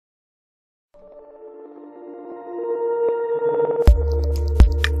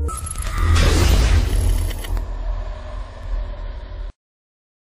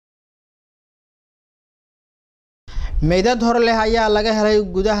meydad Hor Leh ayaa laga helay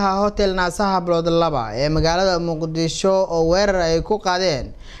gudaha hotel Naasahablod Walba ee magaalada Muqdisho oo weerar ay ku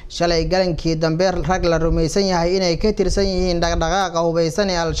qaadeen shalay galankii dambe rag la rumaysan yahay inay ka tirsan yihiin dhaqdhaqaaqa hubeysan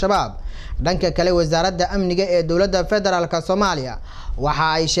ee alshabaab. dhanka kale wasaaradda amniga ee dowladda federaalka Soomaaliya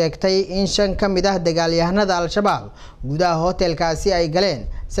waxa ay sheegtay in 5 kamid ah dagaalyahanada alshabaab gudaha hotelkaasi ay galeen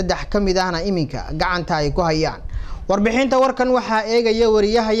 3 kamid ahna iminka gacanta ay ku hayaan. warbixinta warkan waxa eegaya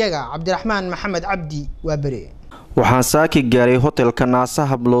wariyahayaga Cabdiraxmaan Maxamed Cabdi Waabere. waxaan saaki gaaray hotelka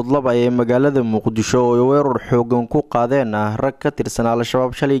Naasahablod Walba ee magaalada Muqdisho oo weerar xoogan ku qaadeen rag ka tirsan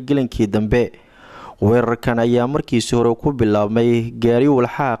alshabaab shalay galankii dambe. weerarkan ayaa markiisii hore ku bilaabmay gaari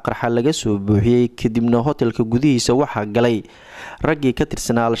walxaha qarxa laga soo buuxiyay kadibna hotelka gudihiisa waxa galay raggii ka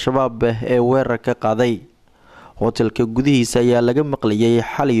tirsan alshabaab ee weerarka qaaday. hotelka gudihiisa ayaa laga maqlayay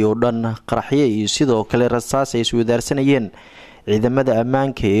xalay oo dhan qarxiye iyo sidoo kale rasaas ay iswadaarsanayeen ciidamada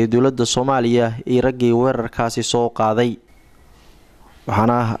ammaanka ee dowladda Soomaaliya ee raggii weerarkaasi soo qaaday.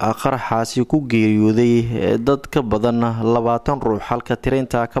 waxaana qaraxaasi ku geeriyooday dad ka badan 20 ruux halka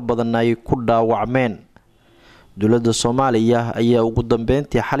tirinta ka badan ay ku dhaawacmeen. dowladda Soomaaliya ayaa ugu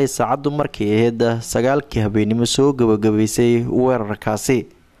dambeyntii xalay saacadu markii ahayd 9 habeenimo soo gabagabaysay weerarkaasi.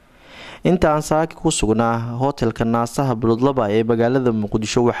 inta aan saaki ku sugnaa hotelka Naasahablod Walba ee magaalada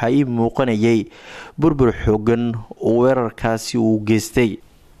Muqdisho waxa ay muuqanayay burbur xoogan oo weerarkaasi uu geystay.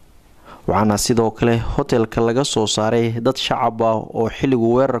 waxaana sidoo kale hotelka laga soo saaray dad shacab ah oo xilliga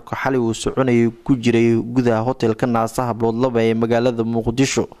weerarka xalay uu soconayay ku jiray gudaha hotelka Naasahablod Walba ee magaalada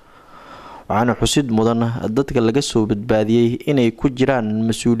Muqdisho. waxaana xusid mudan dadka laga soo badbaadiyay inay ku jiraan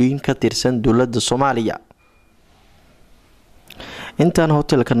mas'uuliyiin ka tirsan dowladda Soomaaliya. intaan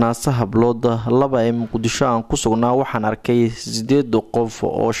hotelka Naasahablod Walba ee Muqdisho aan ku sugnaa waxaan arkay 8 qof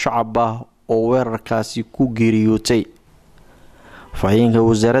oo shacab ah oo weerarkaasi ku geeriyootay. fayeenka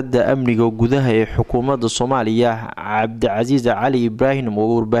wasaaradda amniga gudaha ee xukuumadda Soomaaliya Cabdi Cali Ibrahim oo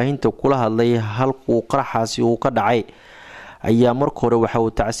warbaahinta kula hadlay halkuu qaraxaasi uu ka dhacay ayaa markii hore waxa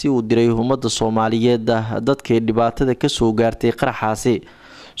uu tacsi u diray ummadda Soomaaliyeed dadkii dhibaatada ka soo gaartay qaraxaasi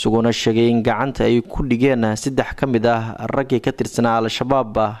isagoo sheegay in gacanta ay ku dhigeen 3 kamid ah rag ka tirsan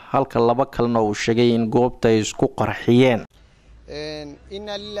alshabaab halka 2 kalena uu sheegay in goobta ay isku qarxiyeen.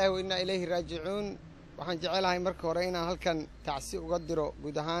 inna lillahi wa inna ilayhi raaji'uun. waxaan jecelahay markii hore inaan halkan tacsi uga diro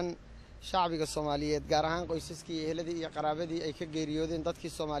guud ahaan shacbiga Soomaaliyeed gaar ahaan qoysaskii eheladii iyo qaraabadii ay ka geeriyoodeen dadkii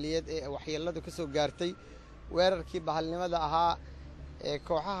Soomaaliyeed ee waxyeeladu ka soo gaartay weerarkii bahalnimada ahaa ee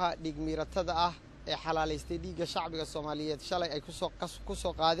kooxaha dhigmiiratada ah ee xalaaleystay dhiigga shacbiga Soomaaliyeed shalay ay ku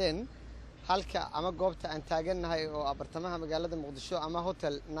soo qaadeen halka ama goobta aan taaganahay oo abartamaha magaalada Muqdisho ama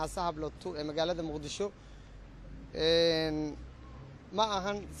hotel Naasahablod ee magaalada Muqdisho. ma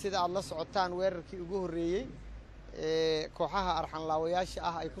ahan sida aad la socotaan weerarkii ugu horeeyay kooxaha arxan laawayaasha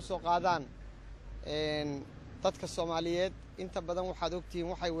ah ay ku soo qaadaan dadka Soomaaliyeed. inta badan waxaad ogtihiin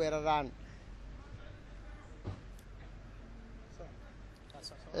waxay weeraraan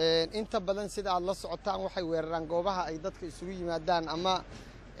inta badan sida aad la socotaan waxay weeraraan goobaha ay dadka isugu yimaadaan ama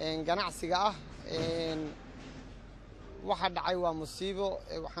ganacsiga ah. waxa dhacay waa musiibo.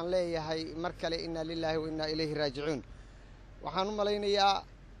 waxaan leeyahay mar kale inna lillahi wa inna ilayhi raaji'uun. waxaan u malaynayaa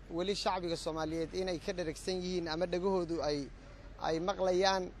wali shacbiga Soomaaliyeed inay ka dharagsan yihiin ama dhagahoodu ay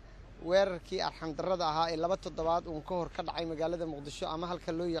maqlayaan weerarkii arxan darrada ahaa ee 2 toddobaad uu ka hor ka dhacay magaalada Muqdisho ama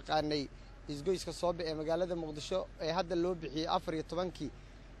halka loo yaqaanay isgoyska Soobe ee magaalada Muqdisho ee hadda loo bixiyay 14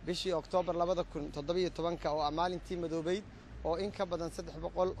 bishii Oktoobar 2017 oo maalintii madoobeyd oo in ka badan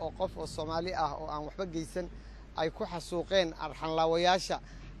 300 oo qof oo Soomaali ah oo aan waxba geysan ay ku xasuuqeen arxan laawayaasha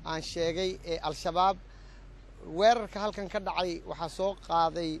aan sheegay ee alshabaab. weerarka halkan ka dhacay waxa soo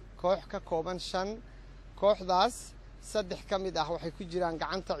qaaday koox ka kooban 5 kooxdaas 3 kamid ah waxay ku jiraan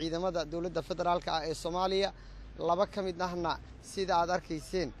gacanta ciidamada dowladda federaalka ah ee Soomaaliya. 2 kamid ahna sida aad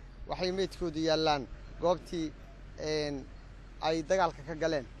arkayseen waxay meedkoodu yaalaan goobtii ay dagaalka ka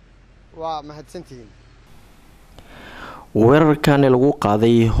galeen. waa mahadsantihiin. weerarkan lagu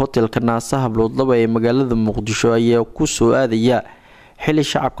qaaday hotelka Naasahablod Walba ee magaalada Muqdisho ayaa ku soo aadaya xilli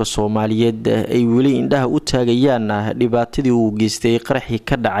shacabka Soomaaliyeed ay weli indhaha u taagayaan dhibaatadii uu geystay qaraxii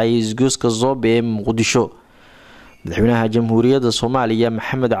ka dhacay isgoyska Soobe ee Muqdisho. madaxweynaha jamhuuriyadda Soomaaliya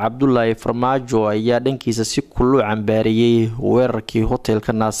Maxamed Cabdullaahi Farmaajo ayaa dhankiisa si kulul u cambaariyay weerarkii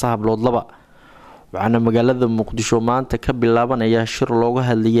hotelka Naasahablod Walba. waxaana magaalada Muqdisho maanta ka bilaabanaya shir looga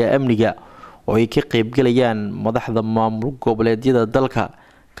hadlayo amniga oo ay ka qayb galayaan madaxda maamul goboleedyada dalka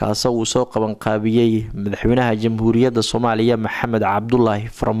kaasoo uu soo qaban qaabiyay madaxweynaha jamhuuriyadda Soomaaliya Maxamed Cabdullaahi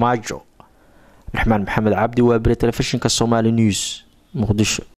Farmaajo. Cabdiraxmaan Maxamed Cabdi Waabere, telefishinka Somali News, Muqdisho.